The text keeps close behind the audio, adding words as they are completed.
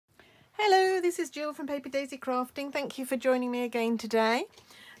this is Jill from Paper Daisy Crafting. Thank you for joining me again today.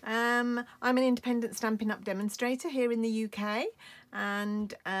 I'm an independent Stampin' Up demonstrator here in the UK,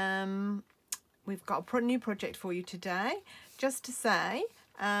 and we've got a new project for you today. Just to say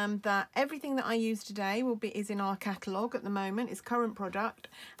that everything that I use today is in our catalogue at the moment. It's current product,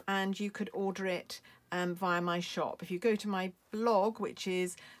 and you could order it via my shop. If you go to my blog, which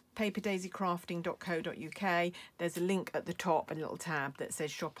is paperdaisycrafting.co.uk, there's a link at the top, a little tab that says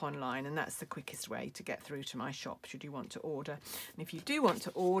shop online, and that's the quickest way to get through to my shop should you want to order. And if you do want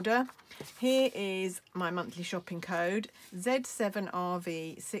to order, here is my monthly shopping code,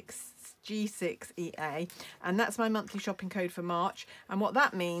 Z7RV6G6EA, and that's my monthly shopping code for March. And what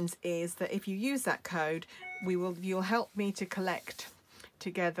that means is that if you use that code, you'll help me to collect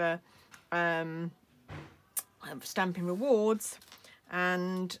together stamping rewards,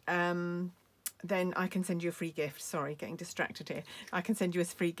 and then I can send you a free gift. Sorry, getting distracted here. I can send you a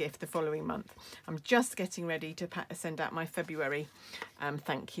free gift the following month. I'm just getting ready to send out my February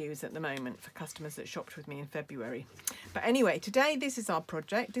thank yous at the moment for customers that shopped with me in February. But anyway, today this is our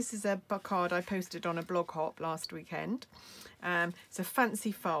project. This is a card I posted on a blog hop last weekend. It's a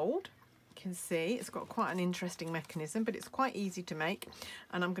fancy fold. You can see it's got quite an interesting mechanism, but it's quite easy to make,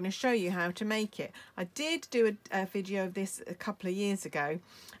 and I'm going to show you how to make it. I did do a video of this a couple of years ago,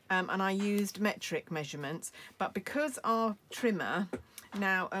 and I used metric measurements, but because our trimmer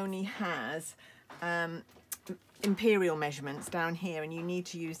now only has imperial measurements down here, and you need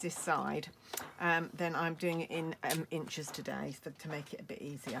to use this side, then I'm doing it in inches today to make it a bit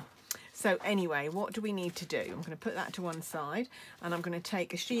easier. So anyway, what do we need to do? I'm going to put that to one side, and I'm going to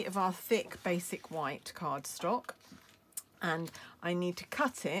take a sheet of our thick basic white cardstock, and I need to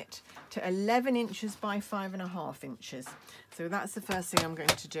cut it to 11 inches by 5.5 inches. So that's the first thing I'm going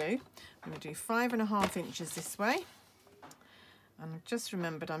to do. I'm going to do 5.5 inches this way. And I've just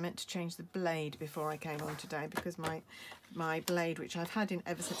remembered I meant to change the blade before I came on today, because my blade, which I've had in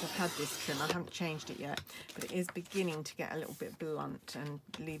ever since I've had this trim, I haven't changed it yet, but it is beginning to get a little bit blunt and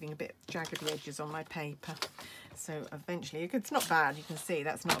leaving a bit jagged edges on my paper. So eventually, it's not bad, you can see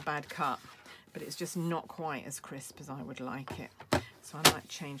that's not a bad cut, but it's just not quite as crisp as I would like it. So I might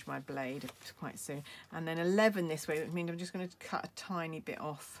change my blade quite soon. And then 11 this way, which means I'm just going to cut a tiny bit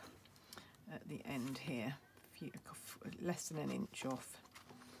off at the end here. Less than an inch off.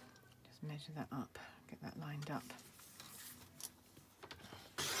 Just measure that up, get that lined up.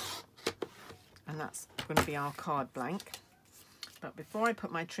 And that's going to be our card blank. But before I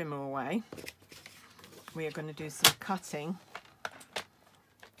put my trimmer away, we are going to do some cutting.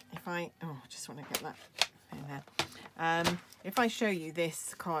 I just want to get that in there. If I show you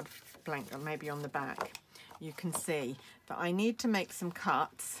this card blank, or maybe on the back, you can see that I need to make some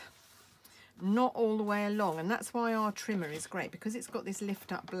cuts, not all the way along, and that's why our trimmer is great, because it's got this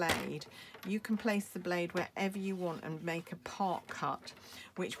lift up blade. You can place the blade wherever you want and make a part cut,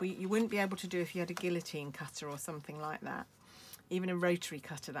 which you wouldn't be able to do if you had a guillotine cutter or something like that. Even a rotary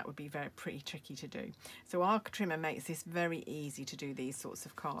cutter, that would be pretty tricky to do. So our trimmer makes this very easy to do these sorts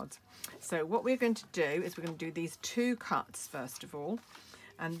of cards. So what we're going to do is we're going to do these two cuts first of all,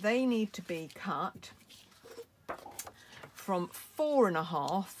 and they need to be cut from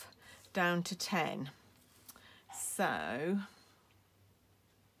 4.5 down to 10. So,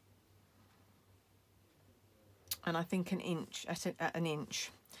 and I think an inch, at an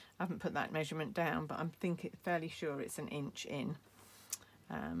inch. I haven't put that measurement down, but I'm fairly sure it's an inch in.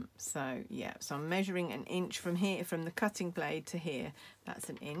 So yeah, so I'm measuring an inch from here, from the cutting blade to here. That's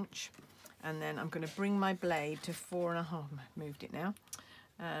an inch. And then I'm going to bring my blade to 4.5, moved it now,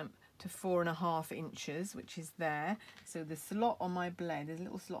 to 4.5 inches, which is there. So the slot on my blade, there's a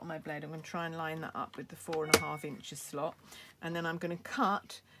little slot on my blade, I'm going to try and line that up with the 4.5 inches slot, and then I'm going to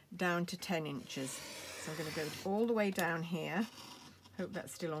cut down to 10 inches. So I'm going to go all the way down here, hope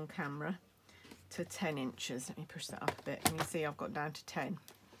that's still on camera, to 10 inches. Let me push that up a bit, and you see I've got down to 10.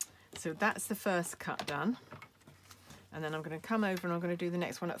 So that's the first cut done, and then I'm going to come over and I'm going to do the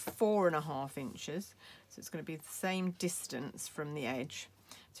next one at 4.5 inches. So it's going to be the same distance from the edge.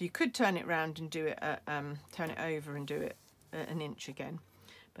 So you could turn it round and do it, turn it over and do it an inch again,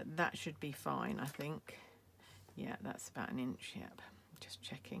 but that should be fine, I think. Yeah, that's about an inch, yep, just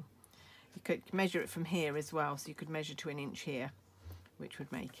checking. You could measure it from here as well, so you could measure to an inch here, which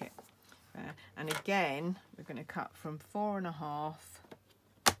would make it. And again, we're going to cut from 4.5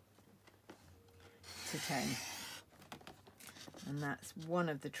 to 10. And that's one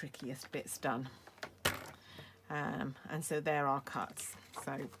of the trickiest bits done. And so there are cuts.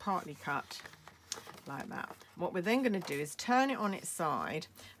 So partly cut like that. What we're then going to do is turn it on its side,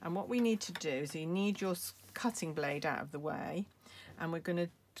 and what we need to do is you need your cutting blade out of the way, and we're going to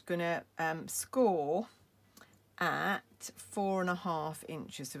going to score at 4.5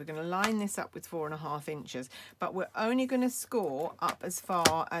 inches. So we're going to line this up with 4.5 inches, but we're only going to score up as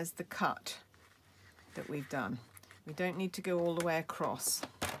far as the cut that we've done. We don't need to go all the way across.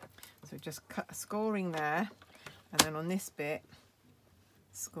 So just scoring there, and then on this bit,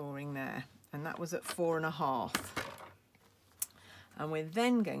 scoring there. And that was at 4.5. And we're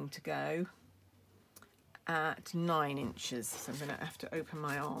then going to go at 9 inches. So I'm going to have to open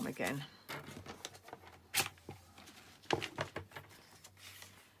my arm again.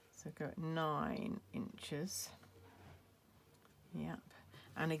 So go at 9 inches. Yep.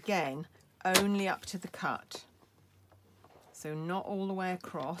 And again, only up to the cut. So not all the way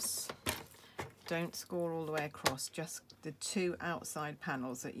across. Don't score all the way across, just the 2 outside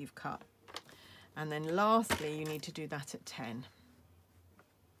panels that you've cut. And then lastly, you need to do that at 10.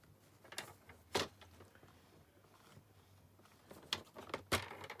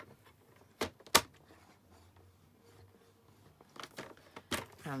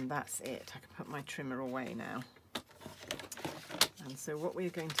 And that's it. I can put my trimmer away now. And so what we're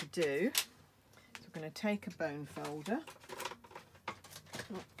going to do is we're going to take a bone folder.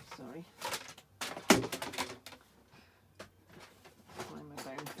 Oh, sorry. Find my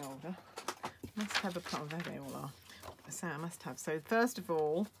bone folder. Must have a part. There they all are. So I must have. So first of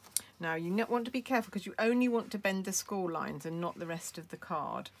all, now you want to be careful because you only want to bend the score lines and not the rest of the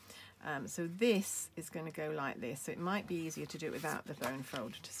card. So this is going to go like this. So it might be easier to do it without the bone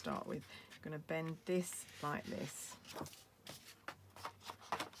folder to start with. I'm going to bend this like this.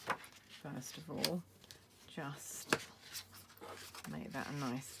 First of all, just make that a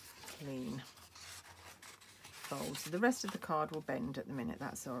nice clean fold. So the rest of the card will bend at the minute,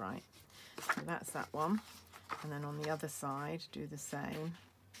 that's all right. So that's that one. And then on the other side, do the same.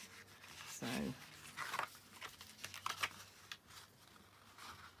 So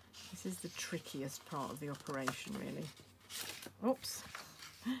this is the trickiest part of the operation, really. Oops,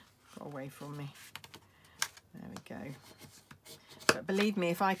 got away from me. There we go. But believe me,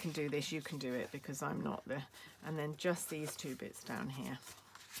 if I can do this, you can do it, because I'm not there. And then just these 2 bits down here.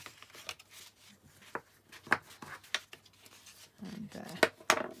 And there.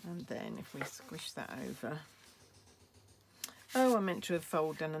 And then if we squish that over. Oh, I meant to have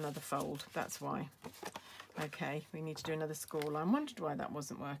done another fold. That's why. Okay, we need to do another score line. I wondered why that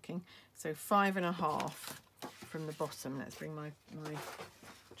wasn't working. So 5.5 from the bottom. Let's bring my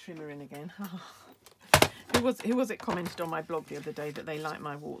trimmer in again. Who was it commented on my blog the other day that they like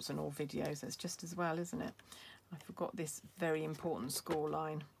my warts and all videos? That's just as well, isn't it? I forgot this very important score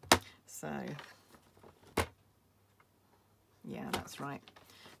line. So yeah, that's right.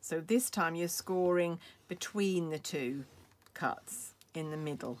 So this time you're scoring between the 2 cuts in the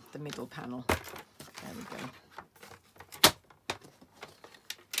middle panel. There we go.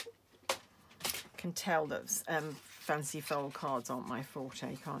 Can tell that fancy fold cards aren't my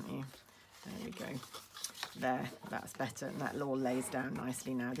forte, can't you? There we go. There, that's better, and that all lays down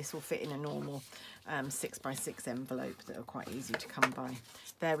nicely now. This will fit in a normal 6x6 envelope that are quite easy to come by.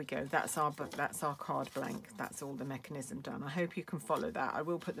 There we go. That's our card blank. That's all the mechanism done. I hope you can follow that. I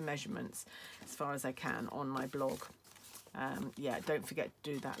will put the measurements as far as I can on my blog. Yeah, don't forget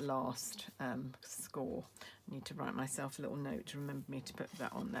to do that last score. I need to write myself a little note to remember me to put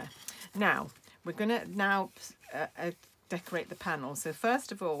that on there. Now we're going to decorate the panels. So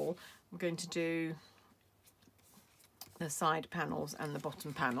first of all, we're going to do the side panels and the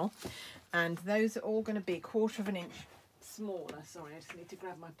bottom panel, and those are all going to be 1/4 inch smaller. Sorry, I just need to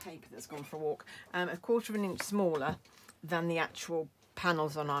grab my paper that's gone for a walk. 1/4 inch smaller than the actual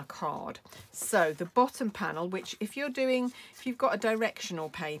panels on our card. So the bottom panel, which if you've got a directional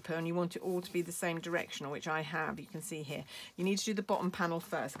paper and you want it all to be the same directional, which I have, you can see here, you need to do the bottom panel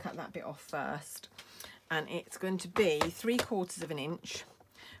first. Cut that bit off first, and it's going to be 3/4 inch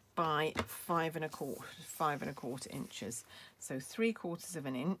by 5.25 inches. So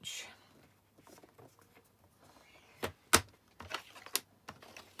 3/4 inch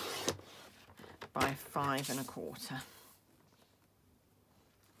by 5.25.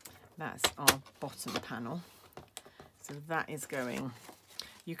 That's our bottom panel. So that is going,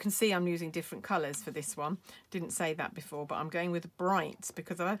 you can see I'm using different colours for this one. Didn't say that before, but I'm going with brights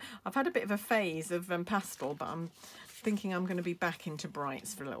because I've had a bit of a phase of pastel, but I'm thinking I'm going to be back into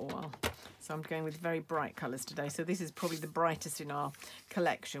brights for a little while. So I'm going with very bright colours today. So this is probably the brightest in our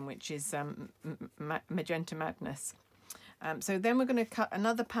collection, which is Magenta Madness. So then we're going to cut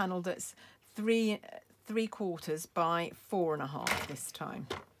another panel that's 3/4 by 4.5 this time.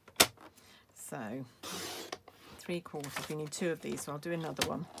 So 3/4, we need 2 of these, so I'll do another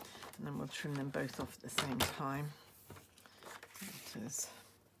one, and then we'll trim them both off at the same time.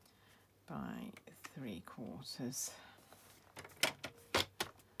 by 3/4.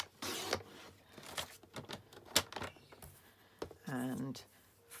 And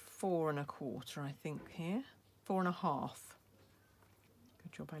 4 1/4, I think here. 4 1/2.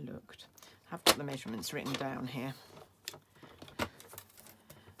 Good job I looked. I've got the measurements written down here.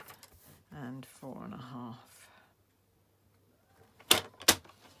 And 4 1/2.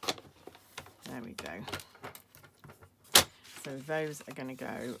 There we go. So those are going to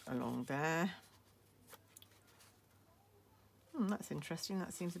go along there. That's interesting.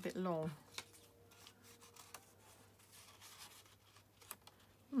 That seems a bit long.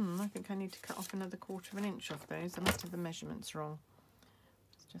 I think I need to cut off another 1/4 inch off those. I must have the measurements wrong.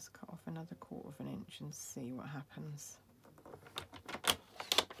 Let's just cut off another 1/4 inch and see what happens.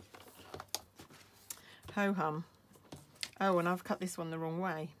 Ho hum. Oh, and I've cut this one the wrong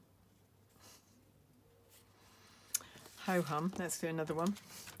way. Ho hum. Let's do another one.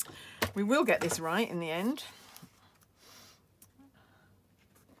 We will get this right in the end.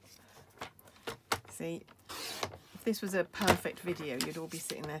 See, if this was a perfect video, you'd all be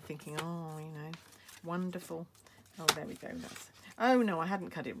sitting there thinking, oh, you know, wonderful. Oh, there we go. Oh no, I hadn't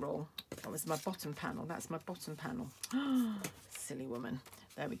cut it wrong. That was my bottom panel. That's my bottom panel. Silly woman.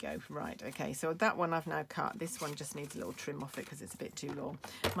 There we go. Right, okay, so that one I've now cut. This one just needs a little trim off it because it's a bit too long.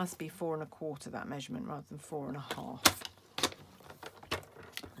 Must be 4 1/4, that measurement, rather than 4 1/2.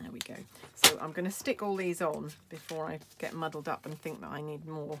 There we go. So I'm going to stick all these on before I get muddled up and think that I need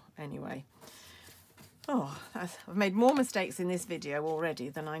more anyway. Oh, I've made more mistakes in this video already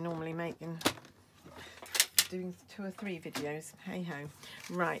than I normally make in doing 2 or 3 videos. Hey ho.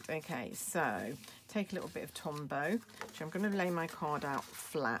 Right, okay, so take a little bit of Tombow. So I'm going to lay my card out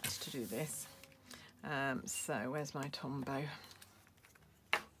flat to do this. So where's my Tombow?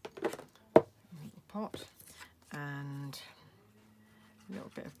 Little pot and a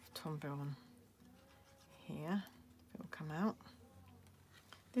little bit of Tombow on here. It'll come out.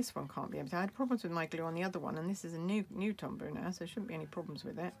 This one can't be empty. I had problems with my glue on the other one, and this is a new Tombow now, so there shouldn't be any problems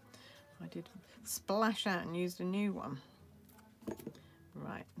with it. I did splash out and used a new one.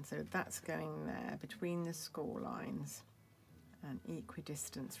 Right, and so that's going there between the score lines and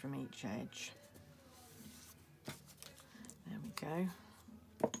equidistant from each edge. There we go.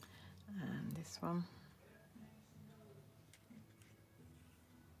 And this one.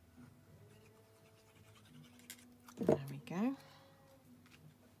 There we go.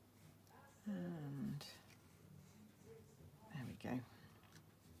 And there we go.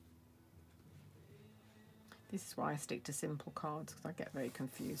 This is why I stick to simple cards, because I get very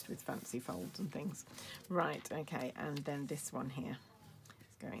confused with fancy folds and things. Right, okay, and then this one here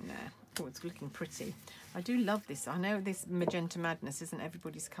is going there. Oh, it's looking pretty. I do love this. I know this Magenta Madness isn't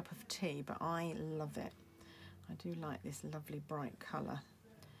everybody's cup of tea, but I love it. I do like this lovely bright colour.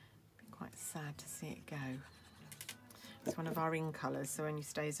 Be quite sad to see it go. It's one of our in colours, so only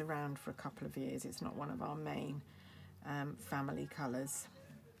stays around for a couple of years. It's not one of our main family colours.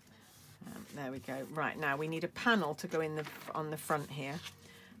 There we go. Right, now we need a panel to go in on the front here.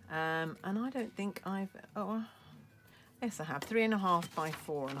 And I don't think I've... Oh, yes, I have. 3 1/2 by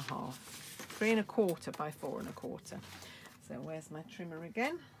 4 1/2. 3 1/4 by 4 1/4. So where's my trimmer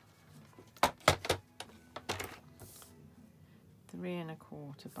again? 3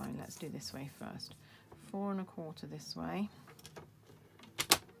 1/4 by... Let's do this way first. 4 1/4 this way.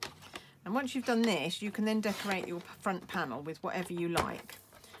 And once you've done this, you can then decorate your front panel with whatever you like.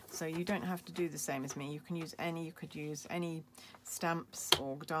 So you don't have to do the same as me. You can use any, you could use any stamps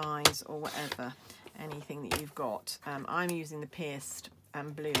or dies or whatever, anything that you've got. I'm using the pierced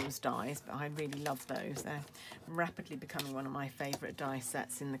blooms dies, but I really love those. They're rapidly becoming one of my favourite die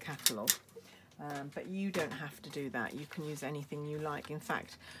sets in the catalogue. But you don't have to do that. You can use anything you like. In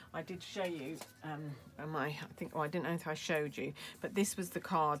fact, I did show you, I didn't know if I showed you, but this was the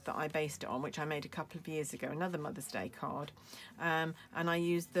card that I based it on, which I made a couple of years ago, another Mother's Day card. And I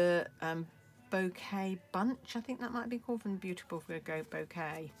used the Bouquet Bunch, I think that might be called, from the Beautiful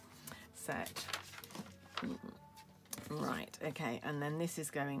Bouquet set. Right, okay, and then this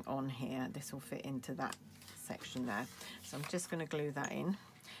is going on here. This will fit into that section there. So I'm just going to glue that in.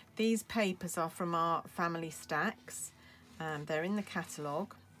 These papers are from our family stacks. They're in the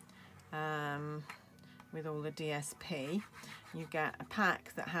catalogue with all the DSP. You get a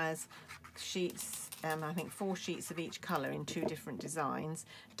pack that has sheets, I think 4 sheets of each colour in 2 different designs,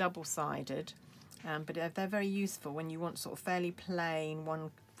 double-sided. But they're very useful when you want sort of fairly plain,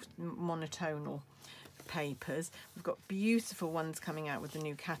 monotonal papers. We've got beautiful ones coming out with the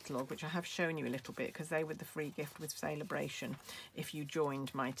new catalogue, which I have shown you a little bit because they were the free gift with Celebration if you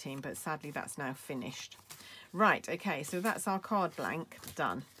joined my team, but sadly that's now finished. Right, okay, so that's our card blank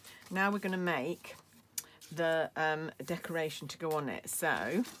done. now we're going to make the decoration to go on it.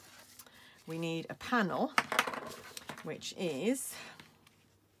 So we need a panel, which is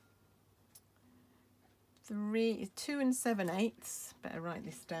 2 7/8. Better write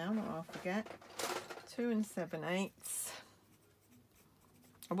this down or I'll forget. 2 7/8.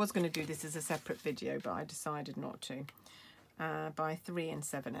 I was going to do this as a separate video, but I decided not to. By 3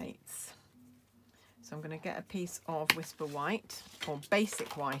 7/8. So I'm going to get a piece of Whisper White, or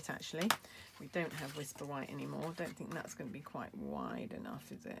Basic White actually. We don't have Whisper White anymore. Don't think that's going to be quite wide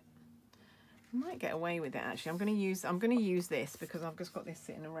enough, is it? I might get away with it actually. I'm going to use this because I've just got this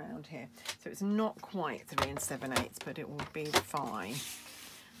sitting around here. So it's not quite 3 7/8, but it will be fine.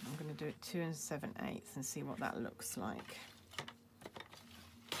 I'm going to do it 2 7/8 and see what that looks like.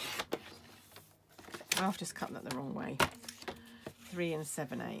 I've just cut that the wrong way. 3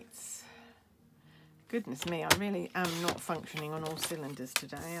 7/8. Goodness me, I really am not functioning on all cylinders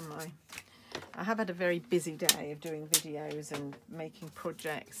today, am I? I have had a very busy day of doing videos and making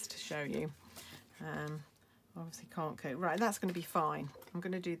projects to show you. Obviously can't cope. Right, that's going to be fine. I'm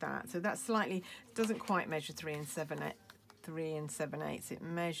going to do that. So that slightly doesn't quite measure 3 7/8. It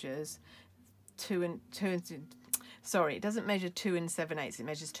measures 2 sorry, it doesn't measure 2 7/8. It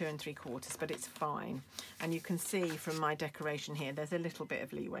measures 2 3/4, but it's fine. And you can see from my decoration here, there's a little bit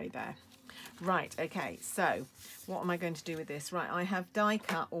of leeway there. Right, okay, so what am I going to do with this? Right, I have die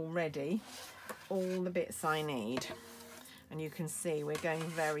cut already all the bits I need. And you can see we're going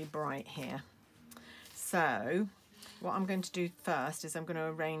very bright here. So what I'm going to do first is I'm going to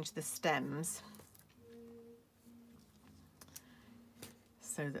arrange the stems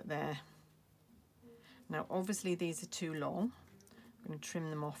so that they're... Now obviously these are too long. I'm going to trim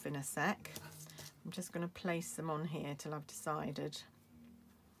them off in a sec. I'm just going to place them on here till I've decided.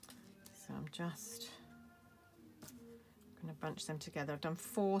 So I'm just going to bunch them together. I've done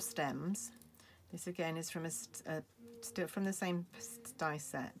 4 stems. This again is from still from the same die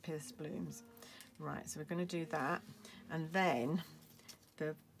set, Pierce Blooms. Right, so we're going to do that, and then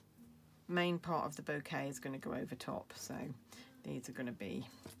the main part of the bouquet is going to go over top. So these are going to be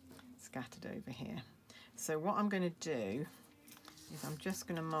scattered over here. So what I'm going to do is I'm just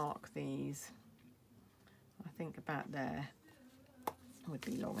going to mark these. I think about there would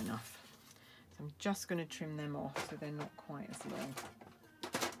be long enough. So I'm just going to trim them off so they're not quite as long.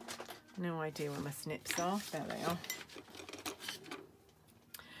 No idea where my snips are. There they are.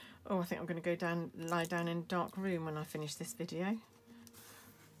 Oh, I think I'm going to lie down in a dark room when I finish this video.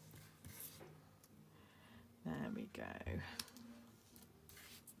 There we go.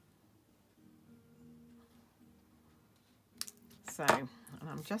 So, and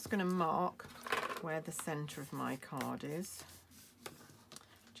I'm just going to mark where the centre of my card is,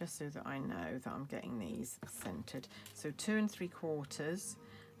 just so that I know that I'm getting these centred. So 2 3/4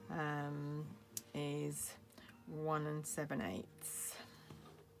 is 1 7/8.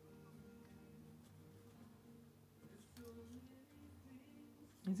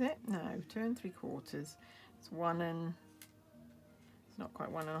 Is it? No, 2 3/4. It's 1 and... It's not quite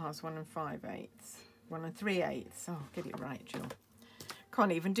 1 1/2. It's 1 5/8. 1 3/8. Oh, get it right, Jill.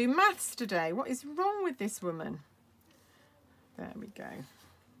 Can't even do maths today. What is wrong with this woman? There we go.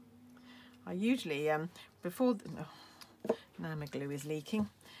 I usually before now my glue is leaking.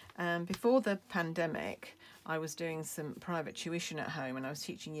 Before the pandemic, I was doing some private tuition at home, and I was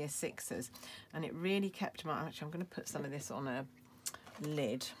teaching year 6s, and it really kept my... Actually, I'm going to put some of this on a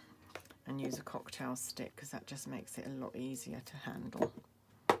lid and use a cocktail stick because that just makes it a lot easier to handle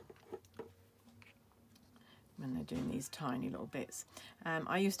when they're doing these tiny little bits.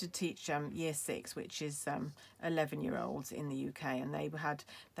 I used to teach year 6, which is 11-year-olds in the UK, and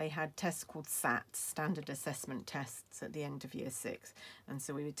they had tests called SATs, Standard Assessment Tests, at the end of year 6, and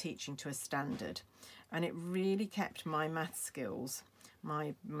so we were teaching to a standard, and it really kept my math skills,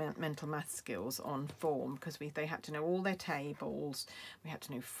 my mental math skills on form, because they had to know all their tables, we had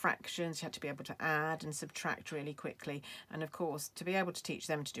to know fractions, you had to be able to add and subtract really quickly, and of course to be able to teach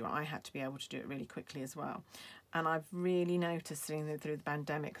them to do it, I had to be able to do it really quickly as well. And I've really noticed through the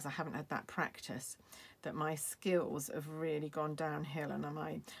pandemic, because I haven't had that practice, that my skills have really gone downhill, and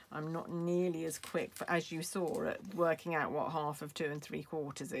I'm not nearly as quick, as you saw, at working out what half of 2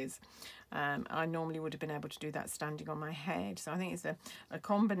 3/4 is. I normally would have been able to do that standing on my head. So I think it's a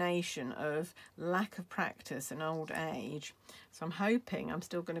combination of lack of practice and old age. So I'm hoping I'm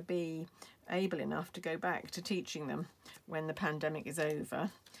still going to be able enough to go back to teaching them when the pandemic is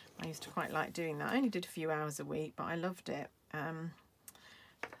over. I used to quite like doing that. I only did a few hours a week, but I loved it.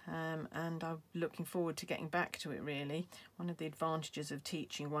 And I'm looking forward to getting back to it really. One of the advantages of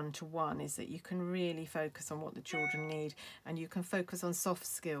teaching one-to-one is that you can really focus on what the children need, and you can focus on soft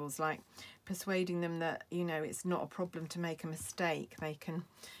skills like persuading them that, you know, it's not a problem to make a mistake. They can,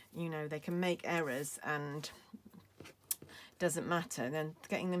 you know, they can make errors and doesn't matter. Then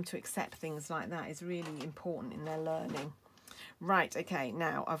getting them to accept things like that is really important in their learning. Right, okay,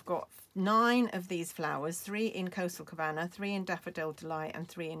 now I've got 9 of these flowers, 3 in Coastal Cabana, 3 in Daffodil Delight and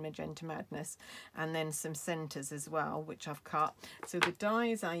 3 in Magenta Madness, and then some centres as well, which I've cut. So the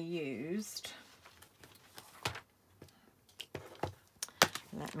dies I used,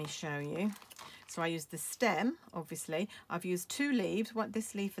 let me show you. So I used the stem, obviously. I've used 2 leaves,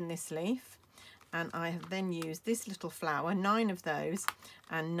 this leaf and this leaf. And I have then used this little flower, 9 of those,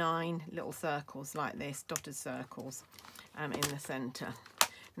 and 9 little circles like this, dotted circles. In the centre.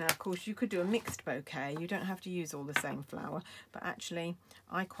 Now, of course, you could do a mixed bouquet. You don't have to use all the same flower, but actually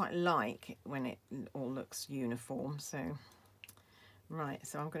I quite like when it all looks uniform. So, right,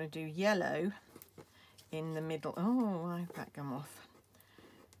 so I'm going to do yellow in the middle. Oh, why did that come off?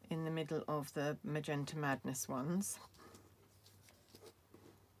 In the middle of the Magenta Madness ones.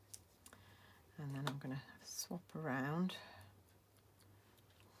 And then I'm going to swap around.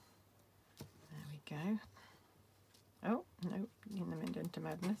 There we go. Oh, no, in the Magenta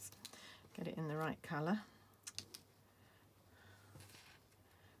Madness. Get it in the right colour.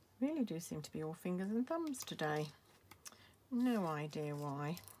 Really do seem to be all fingers and thumbs today. No idea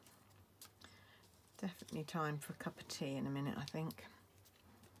why. Definitely time for a cup of tea in a minute, I think.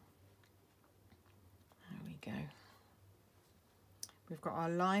 There we go. We've got our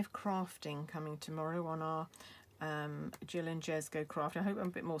live crafting coming tomorrow on our Jill and Jez Go Craft. I hope I'm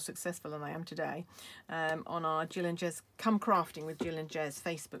a bit more successful than I am today. On our Jill and Jez Come Crafting with Jill and Jez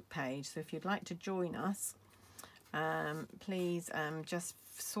Facebook page. So if you'd like to join us, please just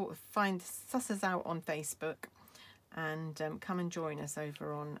sort of suss us out on Facebook and come and join us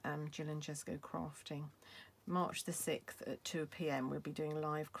over on Jill and Jez Go Crafting. March the 6th at 2 PM we'll be doing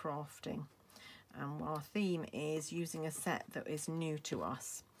live crafting. And our theme is using a set that is new to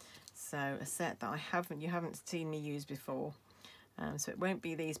us. So a set that you haven't seen me use before. So it won't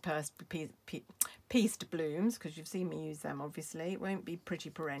be these pieced blooms, because you've seen me use them obviously. It won't be pretty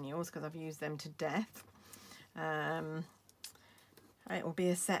perennials, because I've used them to death. It will be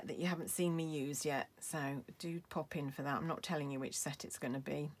a set that you haven't seen me use yet, so do pop in for that. I'm not telling you which set it's going to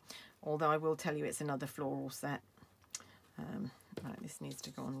be, although I will tell you it's another floral set. Right, this needs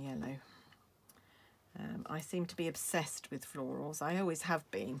to go on yellow. I seem to be obsessed with florals. I always have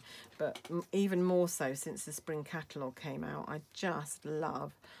been, but even more so since the spring catalogue came out. I just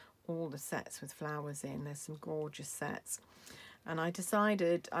love all the sets with flowers in. There's some gorgeous sets. And I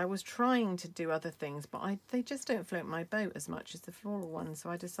decided I was trying to do other things, but they just don't float my boat as much as the floral ones. So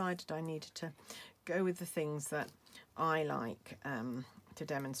I decided I needed to go with the things that I like to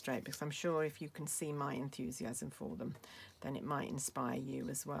demonstrate, because I'm sure if you can see my enthusiasm for them, then it might inspire you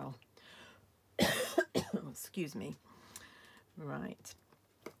as well. Excuse me. Right,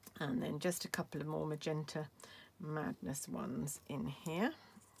 and then just a couple of more Magenta Madness ones in here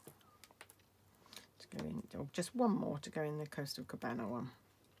to go in, or just one more to go in the Coastal Cabana one,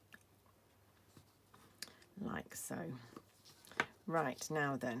 like so. Right,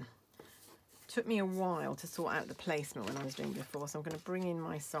 now then, took me a while to sort out the placement when I was doing before, so I'm going to bring in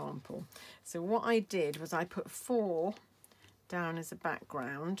my sample. So what I did was I put 4 down as a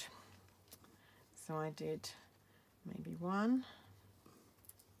background. So I did maybe 1,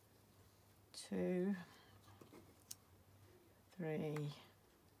 2, 3.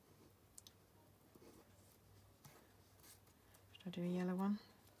 Should I do a yellow one?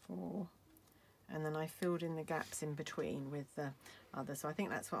 4. And then I filled in the gaps in between with the other. So I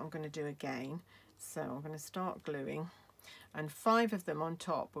think that's what I'm going to do again. So I'm going to start gluing. And 5 of them on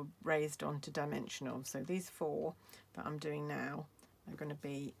top were raised onto dimensional. So these 4 that I'm doing now are going to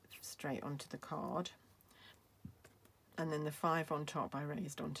be straight onto the card, and then the 5 on top I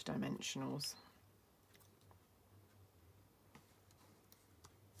raised onto dimensionals.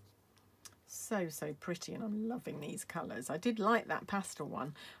 So pretty, and I'm loving these colours. I did like that pastel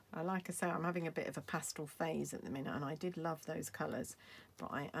one. Like I say, I'm having a bit of a pastel phase at the minute, and I did love those colours,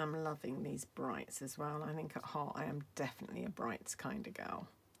 but I am loving these brights as well. I think at heart I am definitely a brights kind of girl.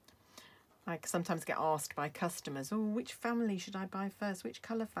 I sometimes get asked by customers, oh, which family should I buy first? Which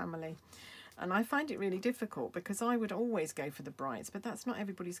colour family? And I find it really difficult, because I would always go for the brights, but that's not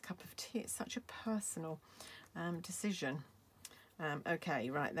everybody's cup of tea. It's such a personal decision.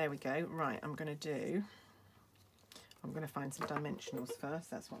 Okay, right, there we go. Right, I'm going to find some dimensionals first.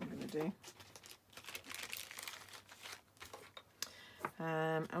 That's what I'm going to do.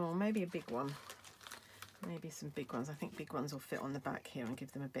 Oh, maybe a big one. Maybe some big ones. I think big ones will fit on the back here and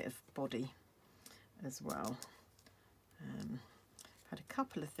give them a bit of body as well. Had a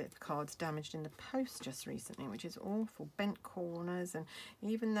couple of thick cards damaged in the post just recently, which is awful. Bent corners, and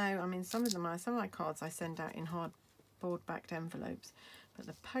even though, I mean, some of my cards I send out in hardboard backed envelopes, but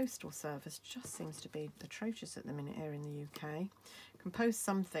the postal service just seems to be atrocious at the minute here in the UK. You can post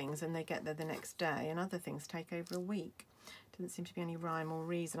some things and they get there the next day, and other things take over a week. Doesn't seem to be any rhyme or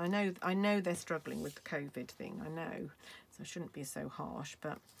reason. I know they're struggling with the COVID thing, I know, so I shouldn't be so harsh,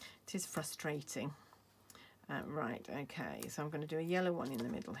 but it is frustrating. Right, okay, so I'm going to do a yellow one in the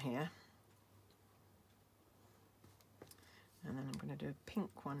middle here. And then I'm going to do a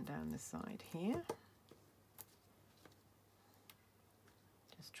pink one down the side here.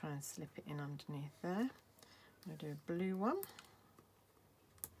 Just try and slip it in underneath there. I'm going to do a blue one.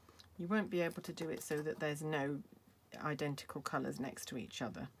 You won't be able to do it so that there's no identical colours next to each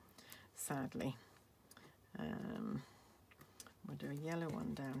other, sadly. We'll do a yellow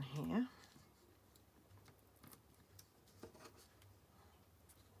one down here.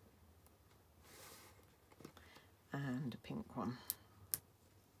 And a pink one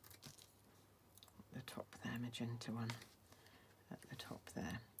at the top there, magenta one at the top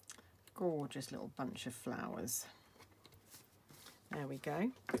there. Gorgeous little bunch of flowers. There we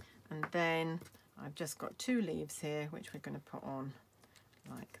go. And then I've just got 2 leaves here, which we're going to put on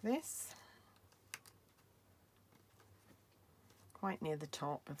like this, quite near the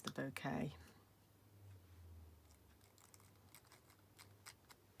top of the bouquet.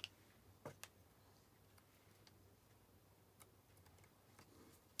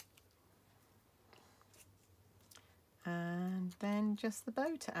 And then just the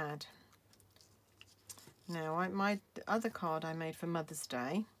bow to add. Now, my other card I made for Mother's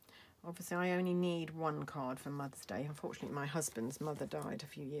Day, obviously I only need 1 card for Mother's Day. Unfortunately, my husband's mother died a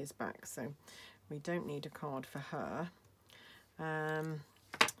few years back, so we don't need a card for her.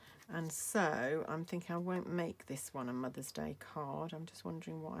 And so I'm thinking I won't make this one a Mother's Day card. I'm just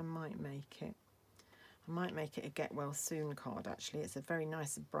wondering what I might make it. I might make it a get well soon card, actually. It's a very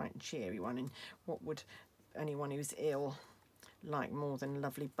nice, bright and cheery one, and what would anyone who's ill like more than a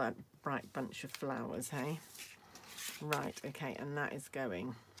lovely bright bunch of flowers, hey? Right, okay, and that is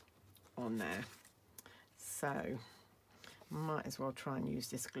going on there. So might as well try and use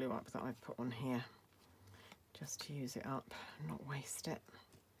this glue up that I've put on here, just to use it up, not waste it.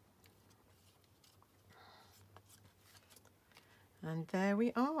 And there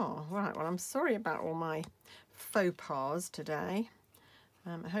we are. Right, well, I'm sorry about all my faux pas today.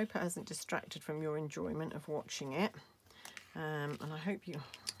 I hope it hasn't distracted from your enjoyment of watching it. And I hope you...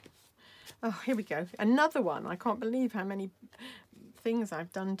 Oh, here we go. Another one. I can't believe how many things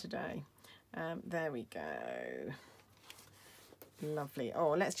I've done today. There we go. Lovely.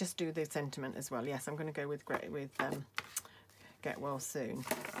 Oh, let's just do the sentiment as well. Yes, I'm going to go with Get Well Soon.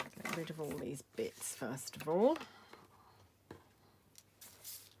 Get rid of all these bits first of all.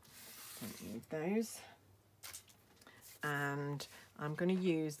 Don't need those. And I'm going to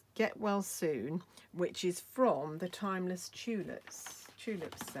use Get Well Soon, which is from the Timeless Tulips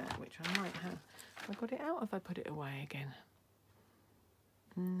set, which I might have. Have I got it out? Have I put it away again?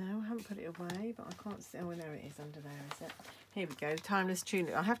 No, I haven't put it away, but I can't see. Oh, there it is under there, is it? Here we go, Timeless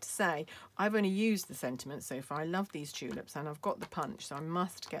Tulip. I have to say, I've only used the sentiment so far. I love these tulips, and I've got the punch, so I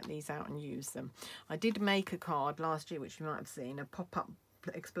must get these out and use them. I did make a card last year, which you might have seen, a pop-up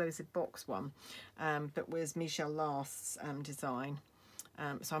explosive box one, that was Michel Last's design.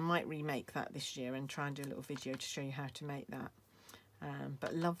 So I might remake that this year and try and do a little video to show you how to make that.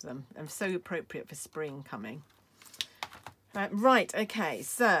 But love them. And so appropriate for spring coming. Right, okay,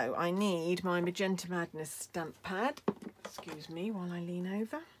 so I need my Magenta Madness stamp pad. Excuse me while I lean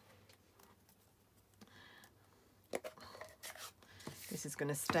over. This is going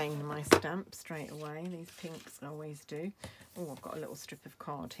to stain my stamp straight away. These pinks always do. Oh, I've got a little strip of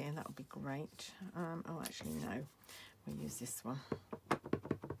card here. That would be great. Oh, actually, no. We'll use this one.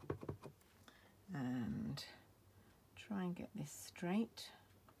 And try and get this straight.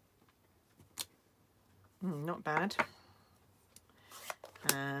 Not bad.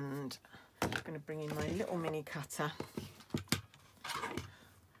 And I'm going to bring in my little mini cutter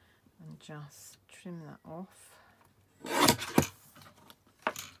and just trim that off.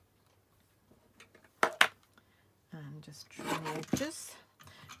 And just trim the edges.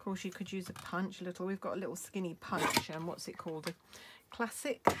 Of course, you could use a punch a little. We've got a little skinny punch, and what's it called? A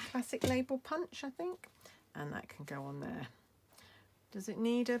classic label punch, I think. And that can go on there. Does it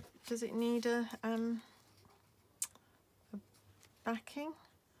need a backing?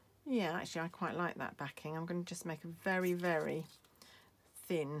 Yeah, actually I quite like that backing. I'm going to just make a very, very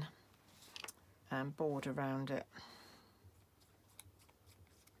thin border around it.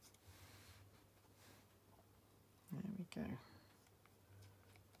 There we go.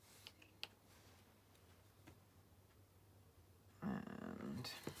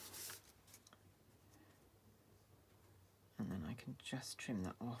 And then I can just trim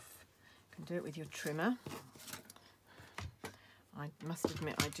that off. You can do it with your trimmer. I must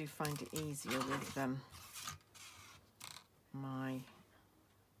admit I do find it easier with my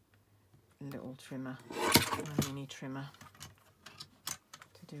little trimmer, my mini trimmer,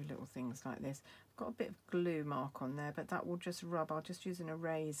 to do little things like this. I've got a bit of glue mark on there, but that will just rub. I'll just use an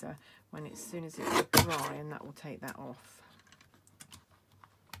eraser when as soon as it's dry, and that will take that off.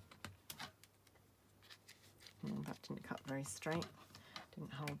 That didn't cut very straight,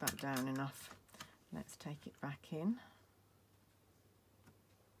 didn't hold that down enough. Let's take it back in.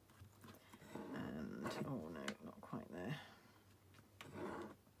 And, oh no, not quite there.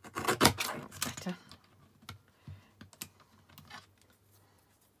 That's better.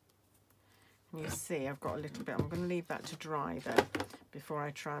 And you see I've got a little bit, I'm going to leave that to dry though, before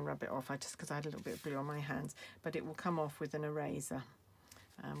I try and rub it off, just because I had a little bit of glue on my hands, but it will come off with an eraser.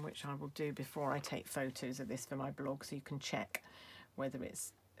 Which I will do before I take photos of this for my blog, so you can check whether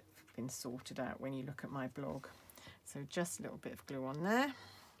it's been sorted out when you look at my blog. So just a little bit of glue on there.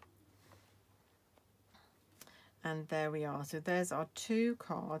 And there we are. So there's our two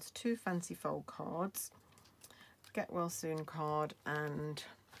cards, two fancy fold cards, Get Well Soon card and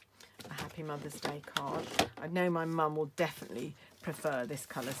a Happy Mother's Day card. I know my mum will definitely prefer this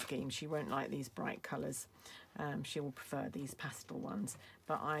colour scheme. She won't like these bright colours. She will prefer these pastel ones,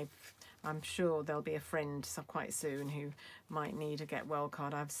 but I'm sure there'll be a friend quite soon who might need a Get Well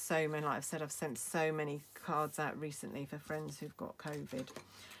card. I have so many, like I've said, I've sent so many cards out recently for friends who've got COVID.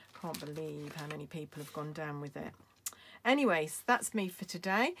 Can't believe how many people have gone down with it. Anyways, that's me for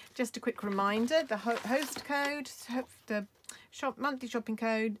today. Just a quick reminder, the host code, the monthly shopping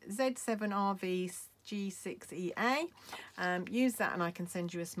code, Z7RVG6EA. Use that and I can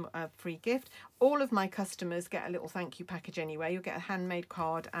send you a free gift. All of my customers get a little thank you package anyway. You'll get a handmade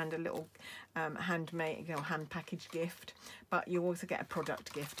card and a little handmade, hand packaged gift, but you also get a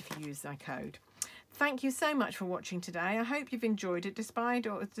product gift if you use my code. Thank you so much for watching today. I hope you've enjoyed it despite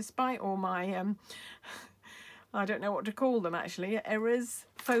all my I don't know what to call them actually, errors,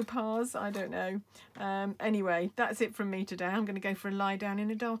 faux pas, I don't know. Anyway, that's it from me today. I'm going to go for a lie down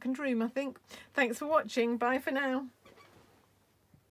in a darkened room, I think. Thanks for watching. Bye for now.